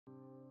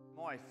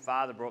My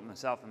father brought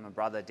myself and my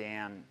brother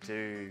down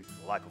to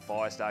the local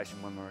fire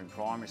station when we were in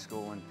primary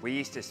school, and we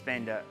used to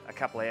spend a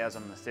couple of hours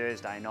on the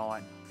Thursday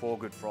night before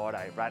Good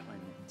Friday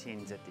rattling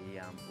tins at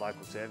the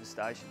local service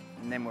station.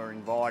 And then we were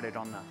invited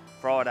on the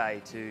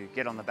Friday to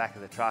get on the back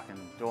of the truck and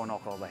door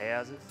knock all the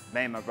houses.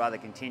 Me and my brother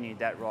continued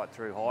that right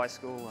through high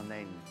school, and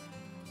then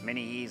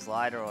many years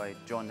later I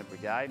joined the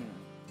brigade and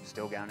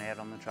still going out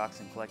on the trucks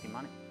and collecting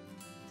money.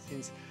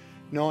 Since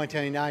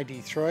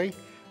 1983,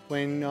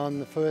 when on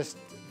the first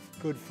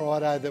Good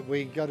Friday that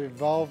we got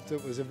involved,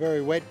 it was a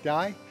very wet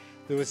day.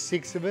 There was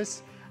 6 of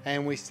us,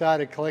 and we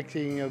started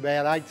collecting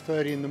about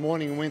 8:30 in the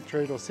morning and went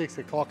through till 6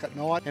 o'clock at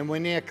night. And we're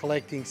now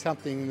collecting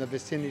something in the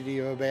vicinity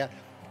of about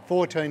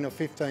 $14,000 or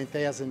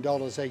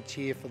 $15,000 each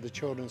year for the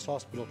Children's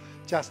Hospital,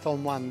 just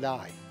on one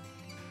day.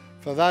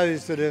 For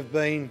those that have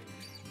been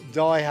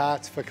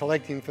diehards for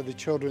collecting for the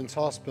Children's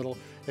Hospital,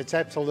 it's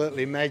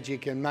absolutely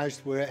magic, and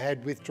most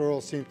had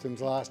withdrawal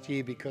symptoms last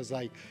year because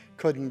they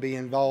couldn't be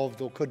involved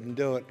or couldn't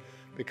do it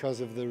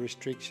because of the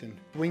restriction.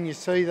 When you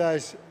see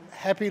those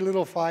happy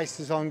little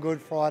faces on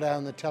Good Friday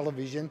on the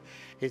television,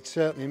 it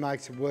certainly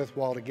makes it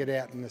worthwhile to get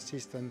out and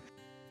assist them.